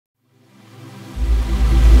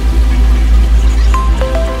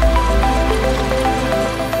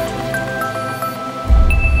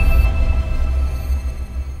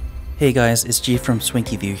Hey guys, it's G from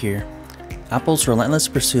SwankyView here. Apple's relentless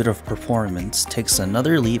pursuit of performance takes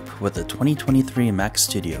another leap with the 2023 Mac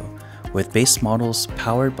Studio, with base models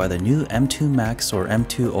powered by the new M2 Max or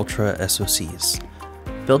M2 Ultra SoCs.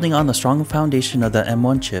 Building on the strong foundation of the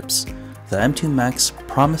M1 chips, the M2 Max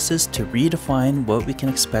promises to redefine what we can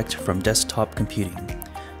expect from desktop computing.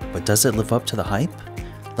 But does it live up to the hype?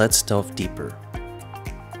 Let's delve deeper.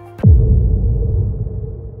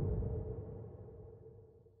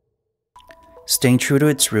 Staying true to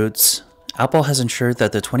its roots, Apple has ensured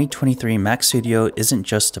that the 2023 Mac Studio isn't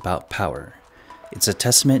just about power. It's a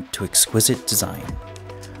testament to exquisite design.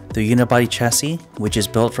 The unibody chassis, which is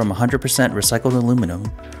built from 100% recycled aluminum,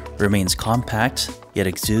 remains compact yet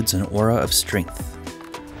exudes an aura of strength.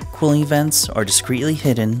 Cooling vents are discreetly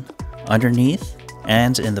hidden underneath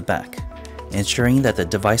and in the back, ensuring that the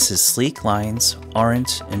device's sleek lines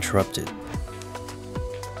aren't interrupted.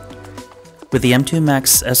 With the M2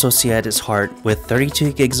 Max SoC at its heart, with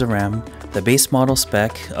 32 gigs of RAM, the base model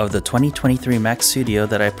spec of the 2023 Mac Studio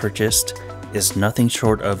that I purchased is nothing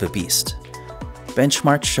short of a beast.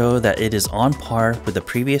 Benchmarks show that it is on par with the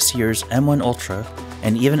previous year's M1 Ultra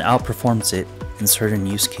and even outperforms it in certain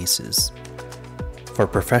use cases. For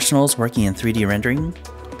professionals working in 3D rendering,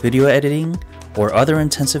 video editing, or other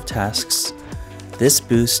intensive tasks, this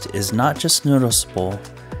boost is not just noticeable,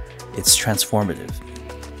 it's transformative.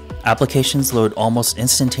 Applications load almost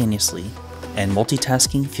instantaneously, and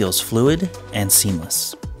multitasking feels fluid and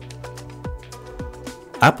seamless.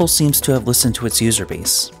 Apple seems to have listened to its user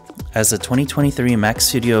base, as the 2023 Mac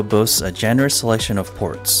Studio boasts a generous selection of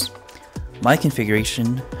ports. My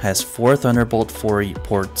configuration has 4 Thunderbolt 4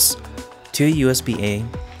 ports, 2 USB-A,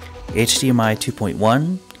 HDMI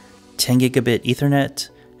 2.1, 10 gigabit Ethernet,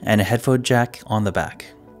 and a headphone jack on the back.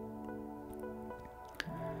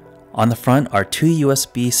 On the front are 2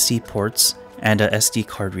 USB-C ports and a SD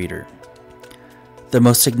card reader. The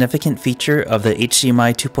most significant feature of the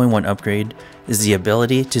HDMI 2.1 upgrade is the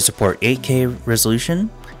ability to support 8K resolution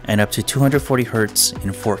and up to 240Hz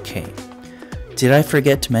in 4K. Did I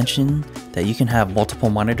forget to mention that you can have multiple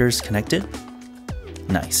monitors connected?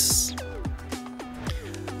 Nice.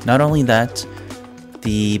 Not only that,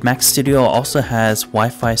 the Mac Studio also has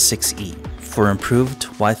Wi-Fi 6E for improved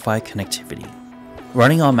Wi-Fi connectivity.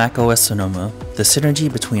 Running on macOS Sonoma, the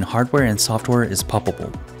synergy between hardware and software is palpable.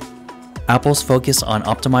 Apple's focus on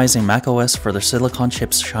optimizing macOS for their silicon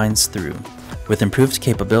chips shines through, with improved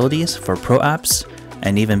capabilities for pro apps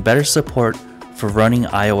and even better support for running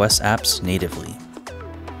iOS apps natively.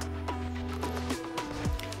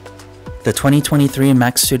 The 2023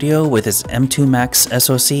 Mac Studio with its M2 Max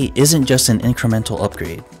SoC isn't just an incremental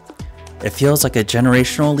upgrade. It feels like a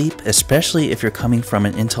generational leap, especially if you're coming from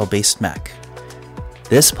an Intel-based Mac.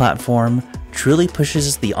 This platform truly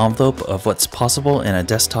pushes the envelope of what's possible in a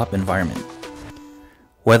desktop environment.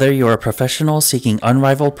 Whether you're a professional seeking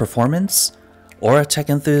unrivaled performance or a tech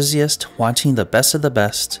enthusiast wanting the best of the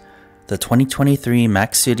best, the 2023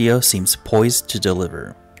 Mac Studio seems poised to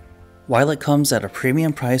deliver. While it comes at a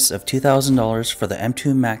premium price of $2,000 for the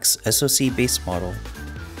M2 Max SoC base model,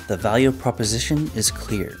 the value proposition is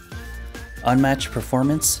clear. Unmatched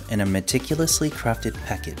performance in a meticulously crafted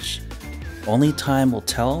package. Only time will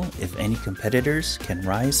tell if any competitors can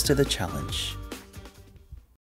rise to the challenge.